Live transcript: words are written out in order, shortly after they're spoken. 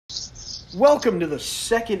Welcome to the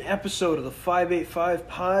second episode of the 585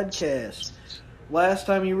 podcast. Last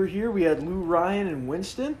time you were here, we had Lou, Ryan, and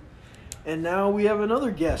Winston. And now we have another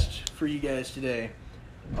guest for you guys today.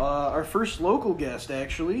 Our first local guest,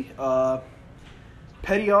 actually.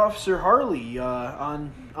 Petty Officer Harley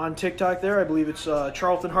on TikTok there. I believe it's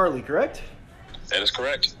Charlton Harley, correct? That is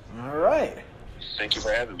correct. All right. Thank you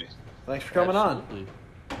for having me. Thanks for coming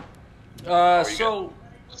Absolutely.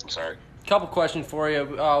 I'm sorry. Couple questions for you.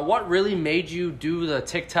 What really made you do the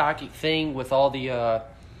TikTok thing with all the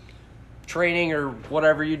training or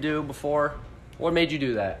whatever you do before? What made you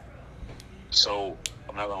do that? So,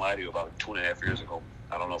 I'm not going to lie to you, about 2.5 years ago,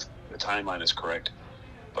 I don't know if the timeline is correct,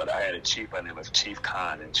 but I had a chief by the name of Chief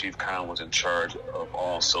Khan, and Chief Khan was in charge of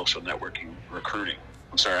all social networking recruiting.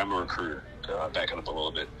 I'm sorry, I'm a recruiter, backing up a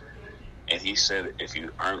little bit. And he said, if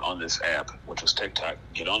you aren't on this app, which was TikTok,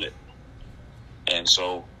 get on it. And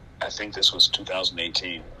so I think this was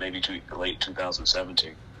 2018, maybe late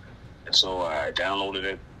 2017. And so I downloaded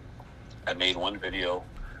it. I made one video.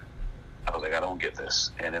 I was like, I don't get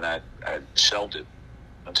this. And then I shelved it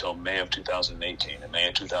until May of 2018. In May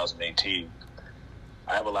of 2018,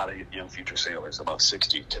 I have a lot of young future sailors, about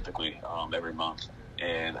 60 typically every month.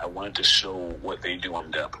 And I wanted to show what they do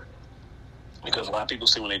on depth. Because a lot of people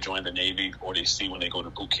see when they join the Navy or they see when they go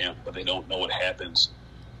to boot camp, but they don't know what happens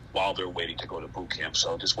while they're waiting to go to boot camp.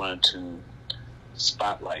 So I just wanted to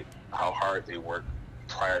spotlight how hard they work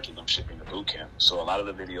prior to them shipping to boot camp. So a lot of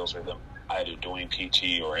the videos are them either doing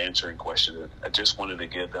PT or answering questions. I just wanted to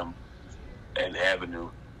give them an avenue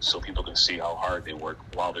so people can see how hard they work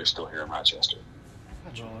while they're still here in Rochester.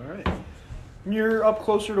 All right. You're up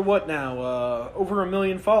closer to what now? Over 1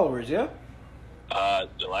 million followers, yeah?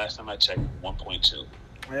 The last time I checked, 1.2.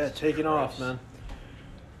 Yeah, taking off, man.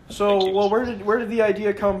 So, well, where did the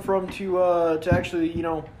idea come from to actually,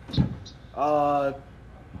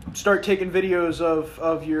 start taking videos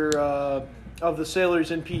of your of the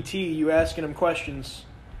sailors in PT? You asking them questions?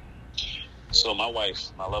 So my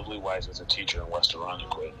lovely wife, is a teacher in West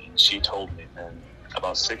Irondequoit, and she told me, man,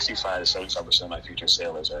 about 65 to 75% of my future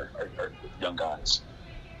sailors are young guys.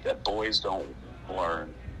 That boys don't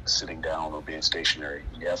learn sitting down or being stationary.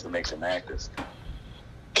 You have to make them active.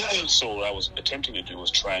 So what I was attempting to do was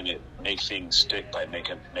trying to make things stick by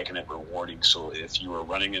making it rewarding. So if you were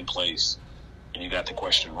running in place and you got the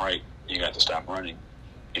question right, you got to stop running.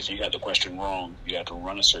 If you got the question wrong, you had to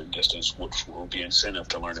run a certain distance, which will be incentive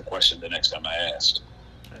to learn the question the next time I asked.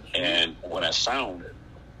 And what I found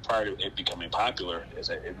prior to it becoming popular is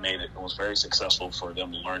that it was very successful for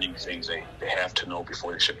them learning things they have to know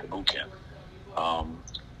before they ship to boot camp.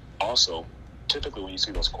 Also, typically when you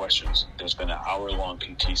see those questions, there's been an hour-long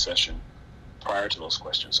PT session prior to those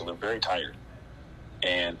questions, so they're very tired.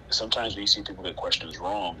 And sometimes when you see people get questions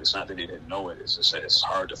wrong, it's not that they didn't know it, it's just that it's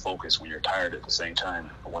hard to focus when you're tired at the same time.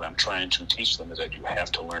 And what I'm trying to teach them is that you have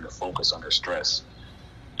to learn to focus under stress.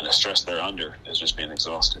 And the stress they're under is just being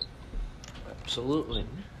exhausted. Absolutely.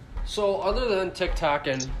 So other than TikTok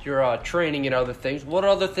and your training and other things, what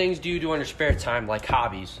other things do you do in your spare time, like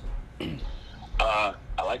hobbies? I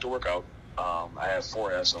like to work out. I have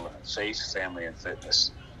 4 F's: faith, family, and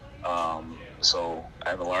fitness. So I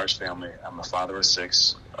have a large family. I'm a father of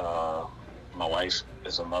 6. My wife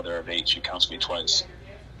is a mother of 8. She counts me twice.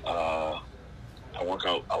 I work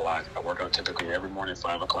out a lot. I work out typically every morning,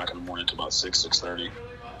 5 o'clock in the morning to about 6:30.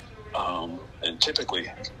 And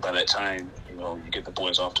typically by that time, you get the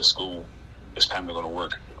boys off to school, it's time to go to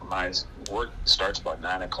work. My work starts about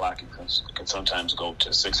 9 o'clock and can sometimes go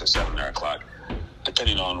to 6 or 7 o'clock,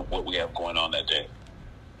 depending on what we have going on that day.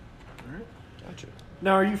 All right. Gotcha.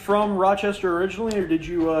 Now, are you from Rochester originally, or did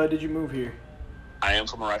you move here? I am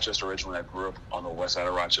from Rochester originally. I grew up on the west side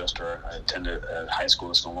of Rochester. I attended a high school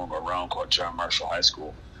that's no longer around called John Marshall High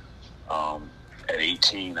School. At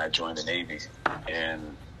 18, I joined the Navy,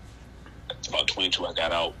 and at about 22, I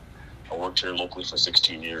got out. I worked here locally for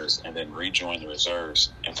 16 years and then rejoined the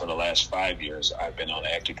reserves. And for the last 5 years, I've been on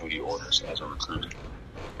active duty orders as a recruiter.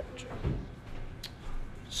 Gotcha.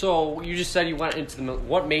 So you just said you went into the.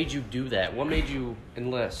 What made you do that? What made you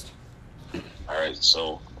enlist? All right,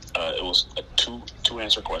 so it was a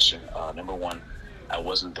two-answer question. Number one, I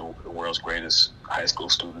wasn't the world's greatest high school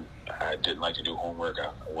student. I didn't like to do homework.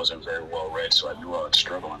 I wasn't very well read, so I knew I would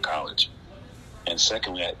struggle in college. And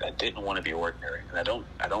secondly, I didn't want to be ordinary, and I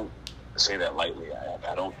don't say that lightly.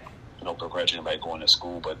 I don't begrudge anybody going to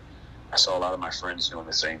school, but I saw a lot of my friends doing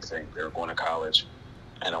the same thing. They were going to college,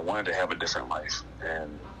 and I wanted to have a different life.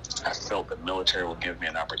 And I felt the military would give me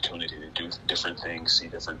an opportunity to do different things, see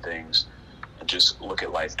different things, and just look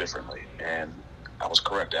at life differently. And I was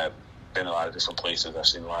correct. I've been a lot of different places. I've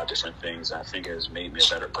seen a lot of different things. I think it has made me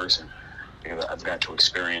a better person. because I've got to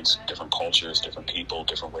experience different cultures, different people,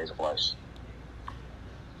 different ways of life.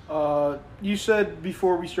 You said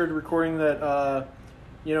before we started recording that,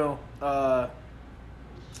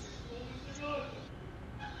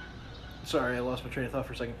 sorry, I lost my train of thought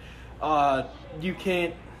for a second. You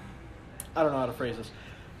can't, I don't know how to phrase this.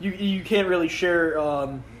 You can't really share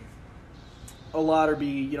a lot or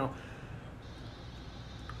be,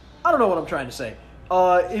 I don't know what I'm trying to say.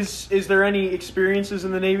 Is there any experiences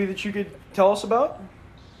in the Navy that you could tell us about?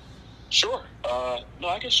 Sure. No,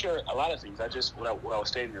 I can share a lot of things. What I was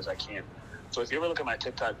stating is I can't. So if you ever look at my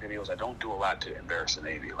TikTok videos, I don't do a lot to embarrass the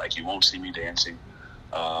Navy. Like, you won't see me dancing,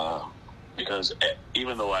 because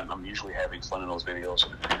even though I'm usually having fun in those videos,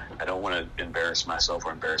 I don't want to embarrass myself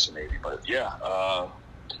or embarrass the Navy. But yeah,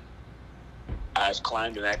 I've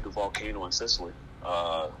climbed an active volcano in Sicily.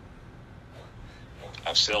 I've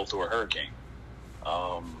sailed through a hurricane.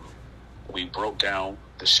 We broke down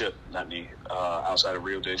the ship, not me, outside of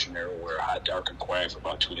Rio de Janeiro, where hot, dark, and quiet for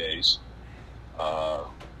about 2 days. I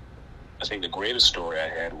think the greatest story I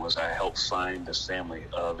had was I helped find the family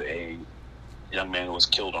of a young man who was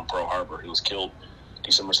killed on Pearl Harbor. He was killed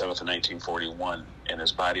December 7th of 1941, and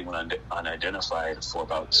his body went unidentified for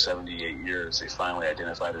about 78 years. They finally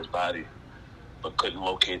identified his body, but couldn't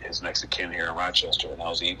locate his next of kin here in Rochester, and I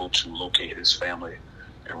was able to locate his family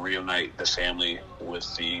and reunite the family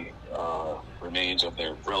with the remains of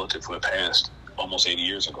their relative who had passed almost 80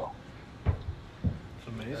 years ago. That's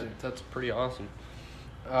amazing. That's pretty awesome.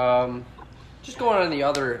 Just going on the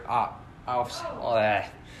other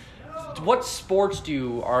what sports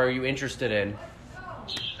are you interested in?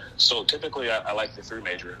 So typically I like the three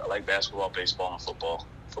major. I like basketball, baseball, and football.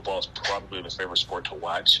 Football is probably my favorite sport to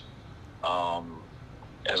watch.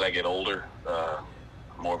 As I get older,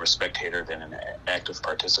 I'm more of a spectator than an active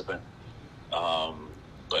participant.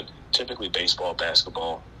 But typically baseball,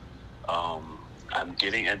 basketball. I'm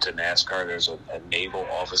getting into NASCAR. There's a naval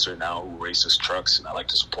officer now who races trucks, and I like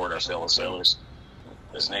to support our fellow sailors.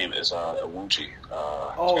 His name is Iwuji.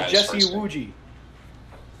 Jesse Iwuji.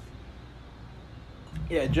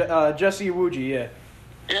 Yeah, Jesse Iwuji, yeah.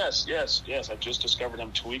 Yes. I just discovered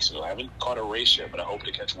him 2 weeks ago. I haven't caught a race yet, but I hope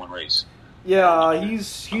to catch one race. Yeah,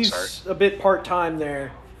 he's a bit part-time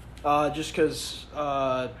there, just because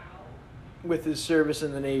with his service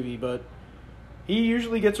in the Navy, but he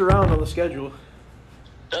usually gets around on the schedule.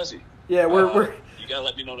 Does he? Yeah, we're you gotta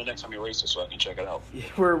let me know the next time you race it so I can check it out.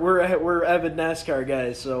 We're avid NASCAR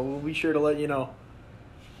guys, so we'll be sure to let you know.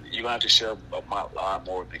 You're gonna have to share a lot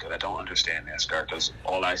more because I don't understand NASCAR, because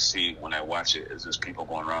all I see when I watch it is just people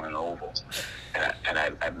going around in ovals, and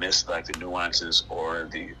I miss like the nuances or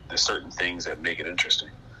the certain things that make it interesting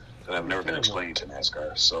that I've never been explained to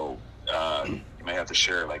NASCAR. So you may have to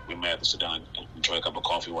share, like we may have to sit down and enjoy a cup of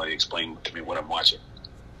coffee while you explain to me what I'm watching.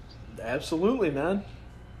 Absolutely, man.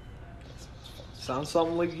 Sounds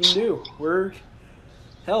something we can do. We're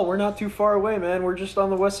not too far away, man. We're just on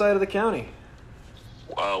the west side of the county.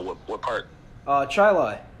 What part?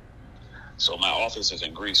 Chilai. So my office is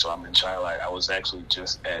in Greece, so I'm in Chilai. I was actually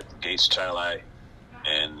just at Gates Chilai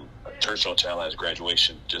and Churchill Chilai's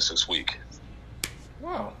graduation just this week.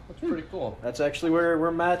 Wow, that's pretty cool. That's actually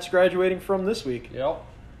where Matt's graduating from this week. Yep.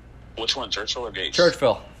 Which one, Churchill or Gates?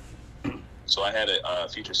 Churchville. So I had a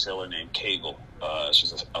featured sailor named Kegel.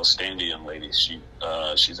 She's an outstanding young lady.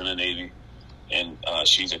 She's in the Navy, and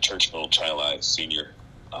she's a Churchville Chilai senior.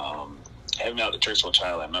 Having out the Churchville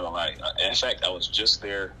Chilai, I'm not gonna lie. In fact, I was just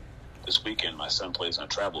there this weekend. My son plays on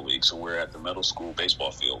travel league, so we're at the middle school baseball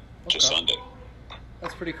field just Sunday.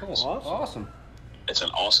 That's pretty cool. Awesome. It's an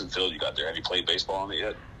awesome field you got there. Have you played baseball on it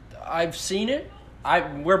yet? I've seen it.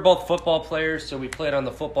 We're both football players, so we played on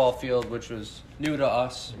the football field, which was new to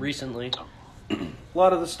us recently. A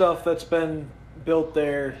lot of the stuff that's been built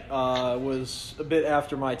there was a bit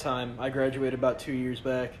after my time. I graduated about 2 years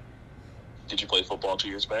back. Did you play football 2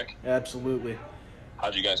 years back? Absolutely.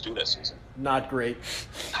 How'd you guys do that season? Not great.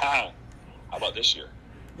 How about this year?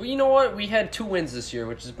 Well, you know what? We had 2 wins this year,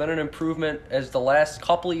 which has been an improvement. As the last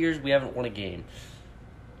couple of years, we haven't won a game.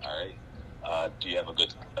 All right. Do you have a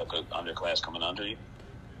good underclass coming under you?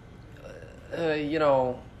 There's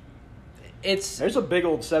a big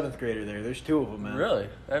old 7th grader there. There's 2 of them, man. Really?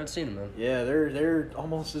 I haven't seen them, man. Yeah, they're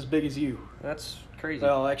almost as big as you. That's crazy.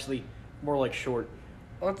 Well, actually, more like short.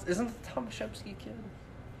 Well, isn't the Tomaszewski kid?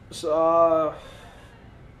 So,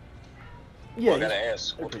 yeah. Well, I gotta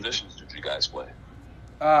ask, what positions did you guys play?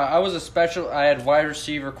 I was a special. I had wide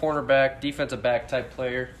receiver, cornerback, defensive back type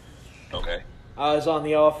player. Okay. I was on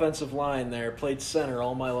the offensive line there. Played center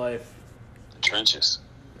all my life. The trenches.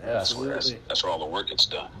 Yeah, absolutely. That's where all the work gets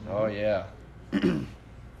done. Oh yeah.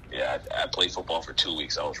 Yeah, I played football for 2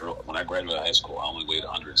 weeks. When I graduated high school, I only weighed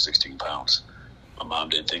 116 pounds. My mom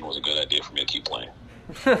didn't think it was a good idea for me to keep playing.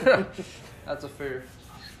 That's a fair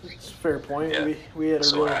point. Yeah. We had a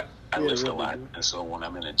so real, I we had lift a real lot, big- and so when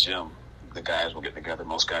I'm in the gym, the guys will get together.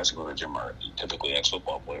 Most guys who go to the gym are typically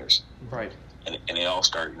ex-football players, right. and they all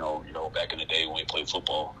start, back in the day when we played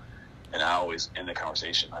football. And I always end the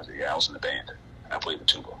conversation. I say, "Yeah, I was in the band. I played the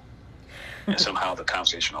tuba." And somehow the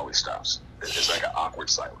conversation always stops. It's like an awkward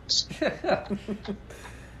silence.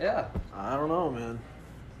 Yeah. I don't know, man.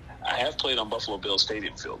 I have played on Buffalo Bills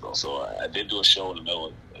Stadium field, though, so I did do a show in the middle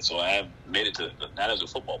of it. So I have made it to, not as a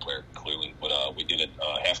football player, clearly, but we did a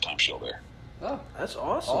halftime show there. Oh, That's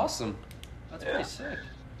awesome. awesome. That's Yeah. pretty sick.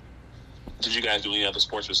 Did you guys do any other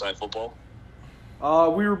sports besides football?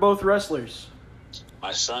 We were both wrestlers.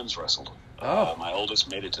 My sons wrestled. Oh. My oldest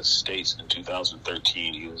made it to states in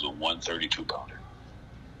 2013. He was a 132-pounder.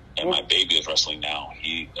 And Well- my baby is wrestling now.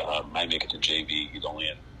 He might make it to JV. He's only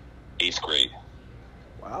in 8th grade.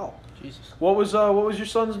 Wow. Jesus. What was your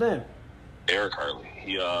son's name? Eric Harley.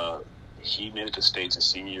 He made it to states his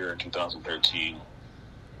senior year in 2013.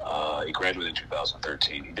 He graduated in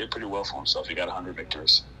 2013. He did pretty well for himself. He got 100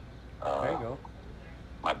 victories. There you go.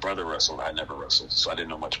 My brother wrestled. I never wrestled, so I didn't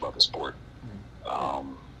know much about the sport.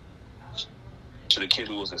 To the kid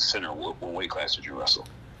who was a center, what weight class did you wrestle?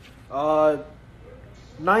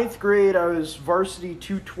 9th grade, I was varsity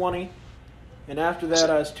 220, and after that,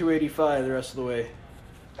 I was 285 the rest of the way.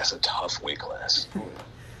 That's a tough weight class.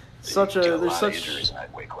 There's lot of such injuries in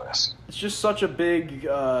that weight class. it's just such a big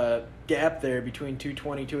gap there between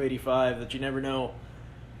 220 285 that you never know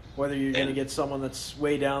whether you're going to And- get someone that's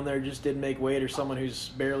way down there just didn't make weight or someone who's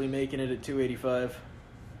barely making it at 285.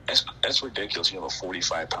 That's ridiculous. You have a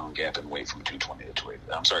 45-pound gap in weight from 220 to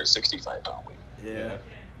 280. I'm sorry, 65-pound weight. Yeah.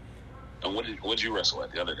 And what did you wrestle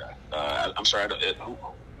at, the other guy? I'm sorry,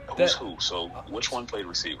 who's That- who? So which one played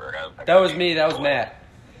receiver? That was me. That was Matt.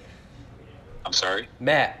 I'm sorry?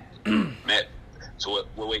 Matt. Matt. So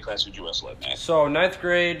what weight class did you wrestle at, Matt? So 9th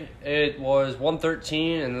grade, it was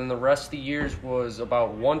 113, and then the rest of the years was about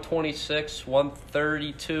 126,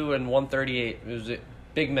 132, and 138. It was a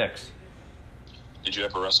big mix. Did you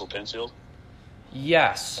ever wrestle Penfield?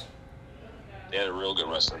 Yes. They had a real good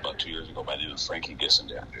wrestler about 2 years ago by the name of Frankie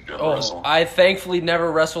Gissendown. Did you ever wrestle Oh, him? I thankfully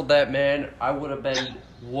never wrestled that man. I would have been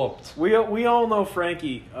whooped. We all know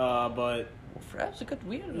Frankie, but That was a good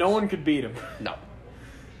weird. no one could beat him. No.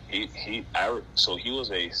 So he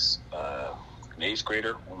was an 8th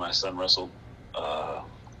grader when my son wrestled.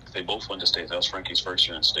 They both went to states. That was Frankie's first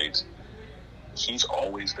year in states. He's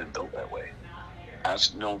always been built that way.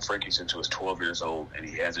 I've known Frankie since he was 12 years old, and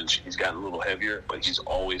he's gotten a little heavier, but he's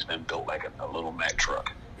always been built like a little Mack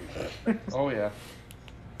truck. Oh, yeah.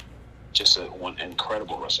 Just one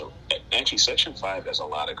incredible wrestler. Actually, Section 5 has a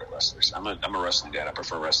lot of good wrestlers. I'm a wrestling dad. I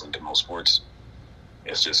prefer wrestling to most sports.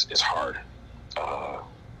 It's hard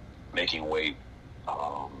making weight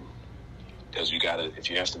because if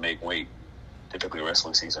you have to make weight, typically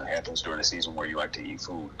wrestling season happens during a season where you like to eat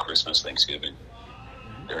food, Christmas, Thanksgiving.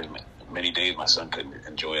 There's many days my son couldn't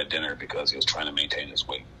enjoy a dinner because he was trying to maintain his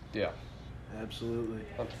weight. Yeah. Absolutely.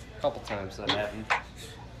 A couple times that happened.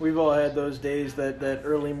 We've all had those days, that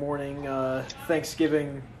early morning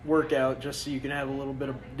Thanksgiving workout just so you can have a little bit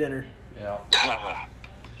of dinner. Yeah.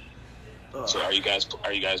 So are you guys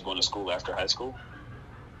going to school after high school?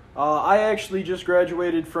 I actually just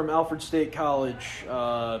graduated from Alfred State College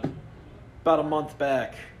about a month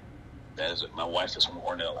back. My wife is from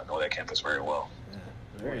Hornell. I know that campus very well.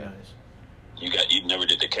 Very nice. You never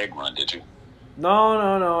did the keg run, did you?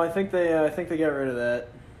 No. I think they got rid of that.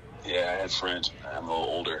 Yeah, I had friends. I'm a little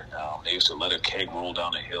older. They used to let a keg roll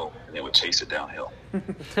down a hill, and they would chase it downhill.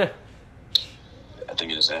 I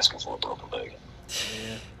think you're just asking for a broken leg.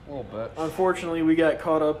 Yeah. A little bit. Unfortunately, we got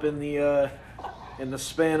caught up in the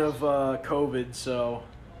span of COVID, so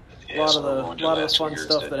a lot of the fun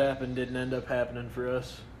stuff that happened didn't end up happening for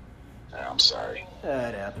us. I'm sorry.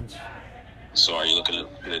 It happens. So are you looking to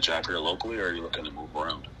get a job here locally, or are you looking to move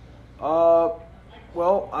around?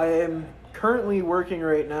 Well, I am currently working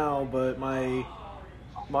right now, but my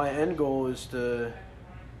end goal is to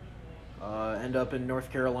end up in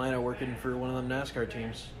North Carolina working for one of them NASCAR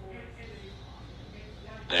teams.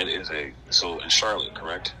 That is so in Charlotte,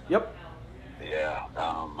 correct? Yep. Yeah,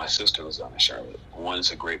 my sister was down in Charlotte. One,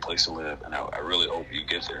 it's a great place to live, and I really hope you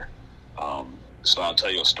get there. So I'll tell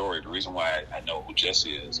you a story. The reason why I know who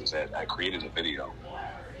Jesse is that I created a video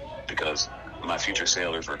because my future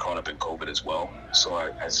sailors were caught up in COVID as well. So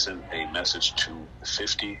I sent a message to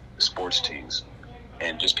 50 sports teams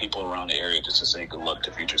and just people around the area just to say good luck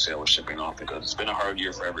to future sailors shipping off because it's been a hard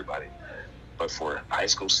year for everybody. But for high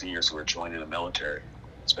school seniors who are joining the military,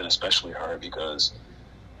 it's been especially hard because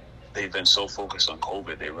they've been so focused on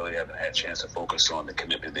COVID, they really haven't had a chance to focus on the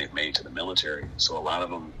commitment they've made to the military. So a lot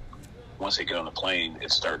of them, once they get on the plane,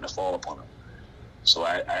 it's starting to fall upon them. So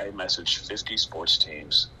I messaged 50 sports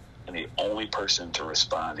teams, and the only person to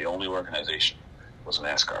respond, the only organization, was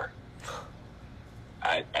NASCAR.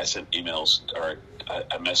 I sent emails, or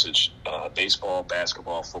I messaged baseball,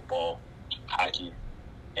 basketball, football, hockey,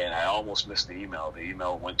 and I almost missed the email. The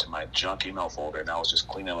email went to my junk email folder, and I was just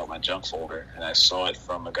cleaning up my junk folder, and I saw it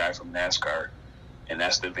from a guy from NASCAR, and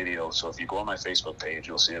that's the video. So if you go on my Facebook page,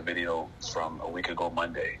 you'll see a video from a week ago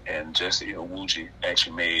Monday, and Jesse Owuji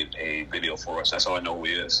actually made a video for us. That's how I know who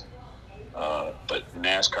he is. But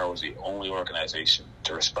NASCAR was the only organization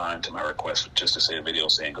to respond to my request just to say a video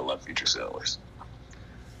saying good luck, future sailors.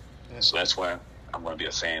 So that's why I'm going to be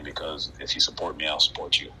a fan, because if you support me, I'll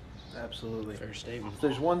support you. Absolutely. Fair statement. If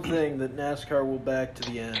there's one thing that NASCAR will back to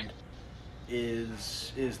the end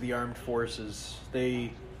is the armed forces.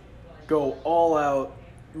 They go all out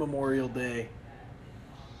Memorial Day.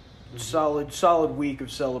 Solid week of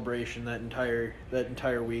celebration that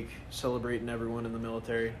entire week, celebrating everyone in the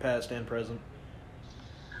military, past and present.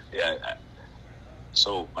 Yeah.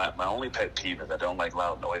 So my only pet peeve is I don't like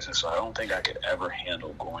loud noises, so I don't think I could ever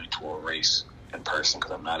handle going to a race in person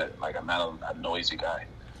because I'm not a noisy guy.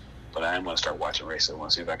 But I am going to start watching races. I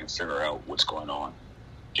want to see if I can figure out what's going on.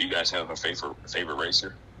 Do you guys have a favorite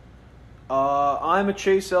racer? I'm a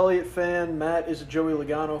Chase Elliott fan. Matt is a Joey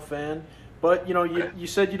Logano fan. But, you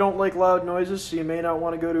said you don't like loud noises, so you may not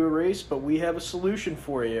want to go to a race, but we have a solution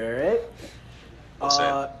for you, all right? What's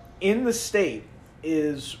that? In the state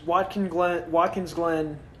is Watkins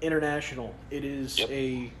Glen International. It is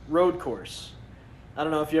a road course. I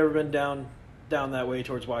don't know if you've ever been down that way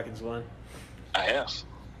towards Watkins Glen. I have.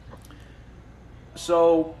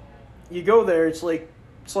 So you go there, it's like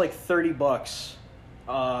 $30.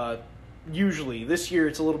 Usually. This year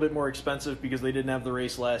it's a little bit more expensive because they didn't have the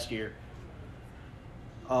race last year.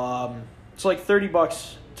 It's like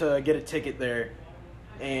 $30 to get a ticket there,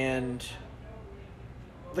 and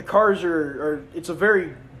the cars are it's a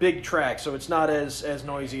very big track, so it's not as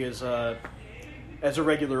noisy as a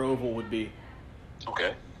regular oval would be.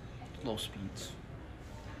 Okay. Low speeds.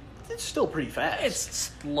 It's still pretty fast.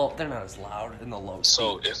 It's low. They're not as loud in the low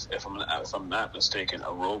So speeds. if I'm not mistaken,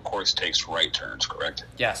 a road course takes right turns, correct?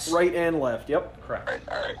 Yes. Right and left, yep. Correct.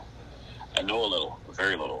 All right. I know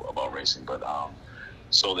very little about racing, but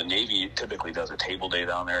so the Navy typically does a table day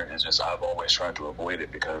down there, and it's just I've always tried to avoid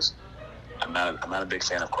it because I'm not a big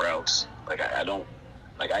fan of crowds. Like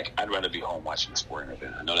I'd rather be home watching the sporting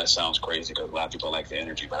event. I know that sounds crazy because a lot of people like the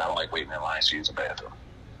energy, but I don't like waiting in lines to use the bathroom.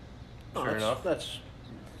 Fair enough. That's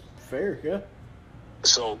fair, yeah.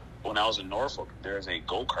 So when I was in Norfolk, there's a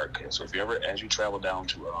go-kart kit. So if you ever, as you travel down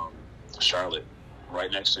to Charlotte,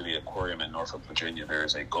 right next to the aquarium in Norfolk, Virginia, there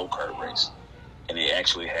is a go-kart race, and they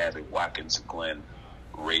actually have a Watkins Glen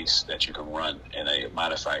race that you can run in a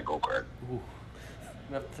modified go-kart. Ooh.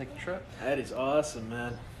 You have to take a trip. That is awesome,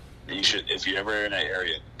 man. You should, if you're ever in that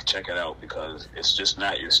area, check it out because it's just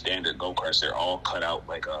not your standard go-karts. They're all cut out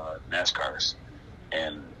like NASCARs,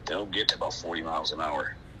 and they'll get to about 40 miles an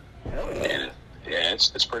hour. And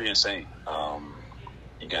it's pretty insane.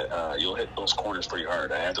 You'll hit those corners pretty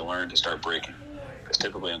hard. I had to learn to start braking because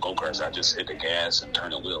typically in go-karts I just hit the gas and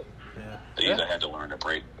turn the wheel. Yeah. These I had to learn to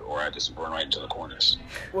brake or I just run right into the corners.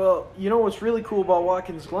 Well, what's really cool about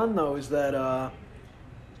Watkins Glen, though, is that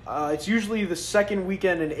it's usually the second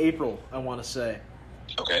weekend in April, I want to say.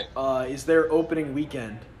 Okay. Is their opening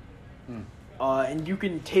weekend. And you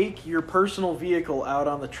can take your personal vehicle out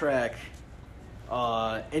on the track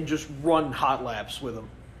and just run hot laps with them.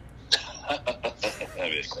 That'd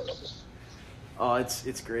be incredible.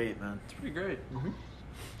 It's great, man. It's pretty great. Mm-hmm.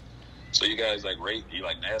 So you guys you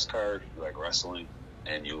like NASCAR, you like wrestling,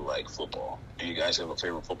 and you like football. Do you guys have a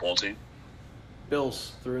favorite football team?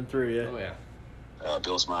 Bills, through and through, yeah. Oh, yeah.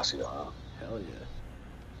 Bills Mafia, huh? Hell yeah.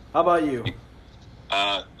 How about you?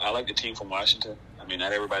 I like the team from Washington. I mean,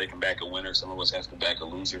 not everybody can back a winner. Some of us have to back a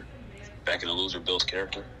loser. Backing a loser builds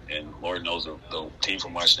character, and Lord knows the team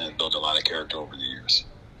from Washington has built a lot of character over the years.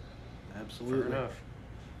 Absolutely. Fair enough.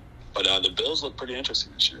 But the Bills look pretty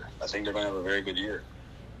interesting this year. I think they're going to have a very good year.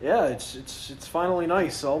 Yeah, it's finally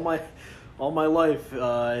nice. All my life,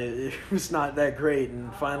 it was not that great,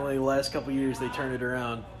 and finally, the last couple of years, they turned it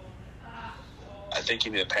around. I think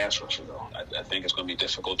you need a pass rusher, though. I think it's going to be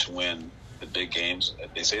difficult to win the big games.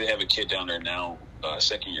 They say they have a kid down there now,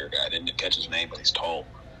 second-year guy. I didn't catch his name, but he's tall.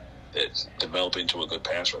 That's developing to a good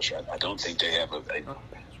pass rusher. I don't think they have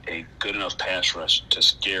a good enough pass rush to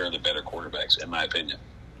scare the better quarterbacks, in my opinion.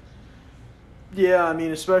 Yeah, I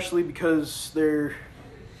mean, especially because their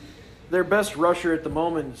best rusher at the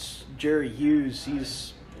moment is Jerry Hughes.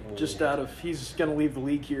 He's he's going to leave the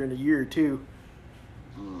league here in a year or two.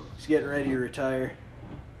 He's getting ready to retire.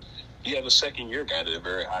 You have a second-year guy that they're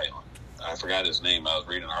very high on. I forgot his name. I was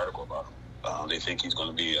reading an article about him. They think he's going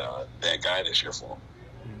to be that guy this year for them.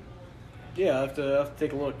 Yeah, I have to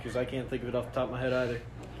take a look because I can't think of it off the top of my head either.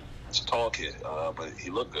 It's a tall kid, but he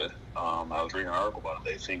looked good. I was reading an article about him.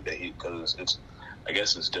 They think that because I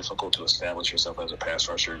guess it's difficult to establish yourself as a pass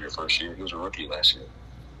rusher in your first year. He was a rookie last year.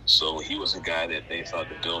 So he was a guy that they thought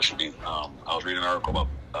the Bills should be. I was reading an article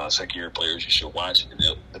about second-year players you should watch. And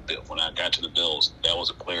when I got to the Bills, that was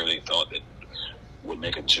a player they thought that would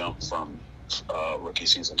make a jump from rookie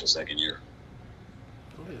season to second year.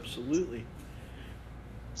 Oh, absolutely.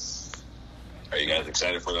 Are you guys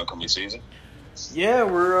excited for the upcoming season? Yeah,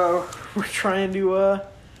 we're trying to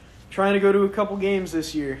go to a couple games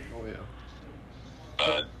this year. Oh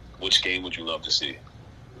yeah. Which game would you love to see?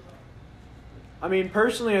 I mean,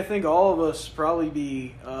 personally, I think all of us probably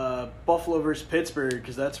be Buffalo versus Pittsburgh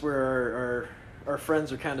because that's where our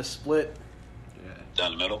friends are kind of split. Yeah.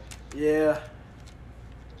 Down the middle? Yeah.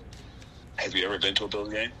 Have you ever been to a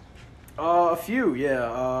Bills game? A few,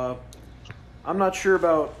 yeah. I'm not sure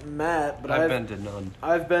about Matt, but I've been to none.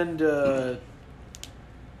 I've been to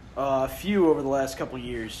a few over the last couple of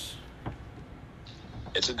years.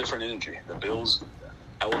 It's a different energy. The Bills,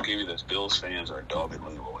 I will give you this, Bills fans are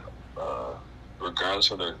doggedly loyal. Regardless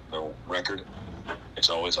of their record, it's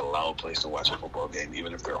always a loud place to watch a football game,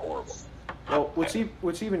 even if they're horrible. Well, what's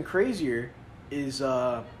even crazier is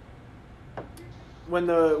when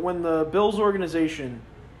the Bills organization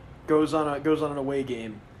goes on an away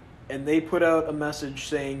game, and they put out a message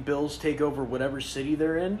saying Bills take over whatever city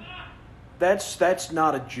they're in. That's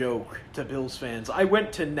not a joke to Bills fans. I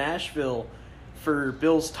went to Nashville for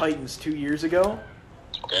Bills Titans 2 years ago.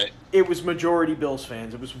 Okay. It was majority Bills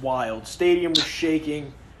fans. It was wild. Stadium was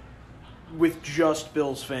shaking with just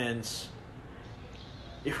Bills fans.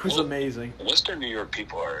 It was amazing. Western New York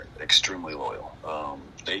people are extremely loyal.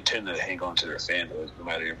 They tend to hang on to their fanhood no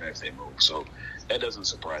matter even if they move. So that doesn't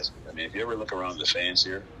surprise me. I mean, if you ever look around the fans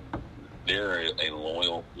here, they're a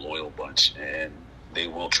loyal bunch, and they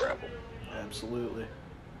will travel. Absolutely.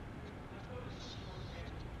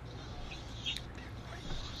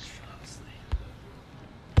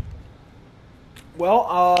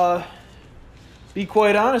 Well, be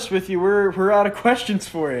quite honest with you, we're out of questions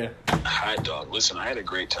for you. Hot dog. Listen, I had a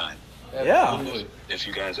great time. Yeah. If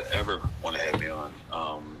you guys ever want to have me on,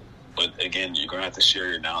 but again, you're gonna have to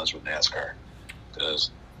share your knowledge with NASCAR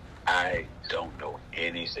because I don't know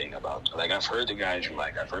anything about. Like I've heard the guys you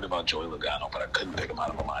like. I've heard about Joey Logano, but I couldn't pick him out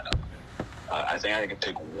of a lineup. I think I could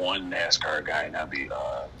pick one NASCAR guy, and that'd be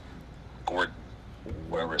Gordon,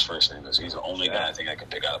 whatever his first name is. He's the only guy I think I can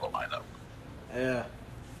pick out of a lineup. Yeah.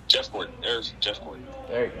 Jeff Gordon. There's Jeff Gordon.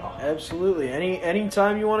 There you go. Absolutely.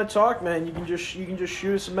 Anytime you want to talk, man, you can just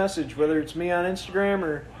shoot us a message, whether it's me on Instagram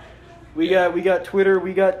or we got Twitter,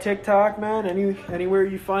 we got TikTok, man. Anywhere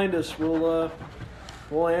you find us, we'll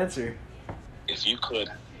answer. If you could,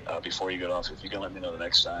 before you get off, if you can let me know the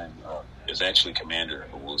next time, it's actually Commander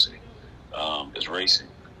Owuzie is racing.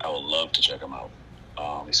 I would love to check him out.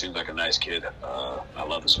 He seems like a nice kid. I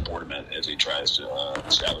love to support him as he tries to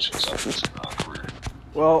establish himself in his career.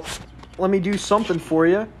 Well, let me do something for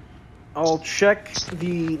you. I'll check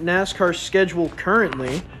the NASCAR schedule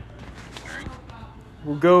currently.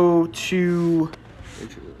 We'll go to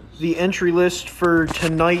the entry list for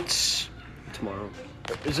tonight's... Tomorrow.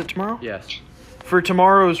 Is it tomorrow? Yes. For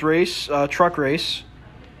tomorrow's race, truck race.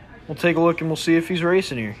 We'll take a look and we'll see if he's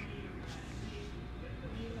racing here.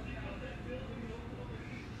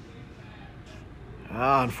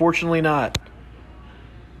 Unfortunately not.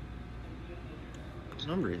 What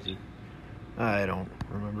number is he? I don't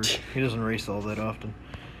remember. He doesn't race all that often.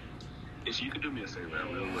 If you could do me a favor,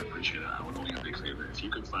 I really would appreciate it. I would do you a big favor. If you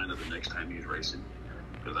could find out the next time he's racing,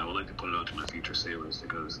 because I would like to put it out to my future sailors,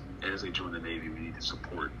 because as they join the Navy, we need to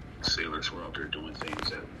support sailors who are out there doing things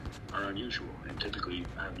that are unusual. And typically,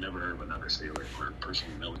 I've never heard of another sailor or a person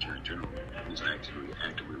in the military in general who's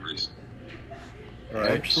actively racing.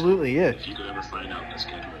 Absolutely, yeah. If you could ever find out the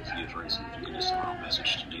schedule if he is racing, if you could just send a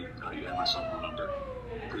message to me, you have my cell phone number.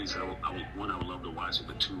 Please, I would love to watch it,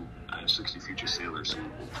 but two, I have 60 future sailors who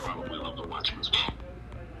will probably love to watch him as well.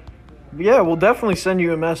 Yeah, we'll definitely send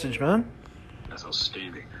you a message, man. That's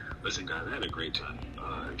outstanding. Listen, guys, I had a great time.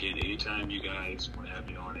 Again, anytime you guys want to have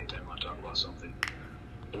me on, anytime you want to talk about something,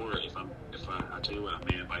 or I tell you what, I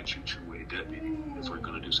may invite you to a debt meeting if we're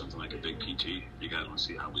going to do something like a big PT. You guys want to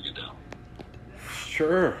see how we get down.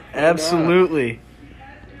 Sure. Absolutely.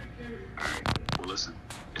 All right. listen,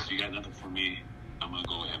 if you got nothing for me, I'm going to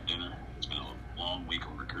go have dinner. It's been a long week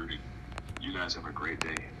of recruiting. You guys have a great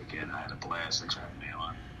day. Again, I had a blast. Thanks for having me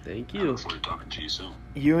on. Thank I you. look forward to talking to you soon.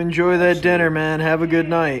 You enjoy that dinner, man. Have a good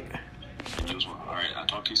night. And you as well. All right, I'll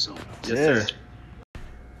talk to you soon. Yeah.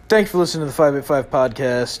 Thanks for listening to the 585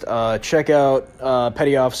 podcast. Check out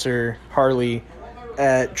Petty Officer Harley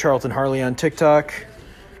at Charlton Harley on TikTok.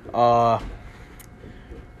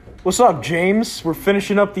 What's up, James? We're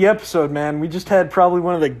finishing up the episode, man. We just had probably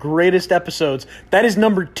one of the greatest episodes. That is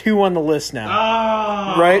number 2 on the list now.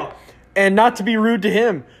 Oh. Right? And not to be rude to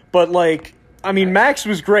him, but Max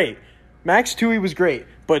was great. Max Tui was great.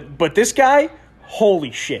 But this guy,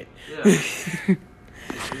 holy shit. Yeah.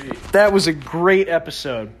 That was a great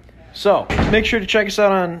episode. So, make sure to check us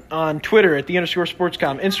out on Twitter at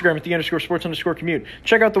 @the_sportscom, Instagram at @the_sports_commute.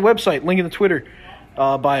 Check out the website, link in the Twitter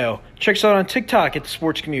bio. Check us out on TikTok at The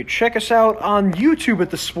Sports Commute. Check us out on YouTube at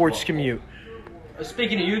The Sports Commute.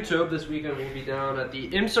 Speaking of YouTube, this weekend we'll be down at the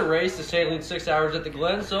IMSA race, the Saline 6 Hours at the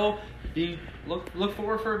Glen, so look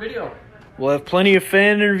forward for a video. We'll have plenty of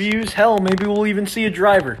fan interviews. Hell, maybe we'll even see a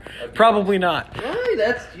driver. Probably not.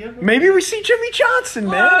 Right, Maybe we see Jimmy Johnson,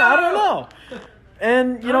 man. I don't know.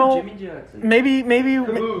 And Jimmy Johnson.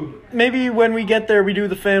 maybe when we get there, we do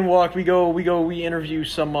the fan walk. We interview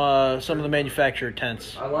some of the manufacturer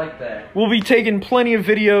tents. I like that. We'll be taking plenty of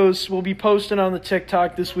videos. We'll be posting on the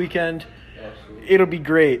TikTok this weekend. Absolutely. It'll be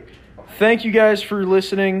great. Thank you guys for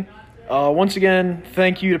listening. Once again,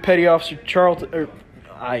 thank you to Petty Officer Charlton.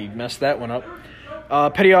 I messed that one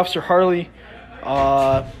up. Petty Officer Harley.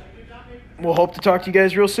 We'll hope to talk to you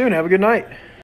guys real soon. Have a good night.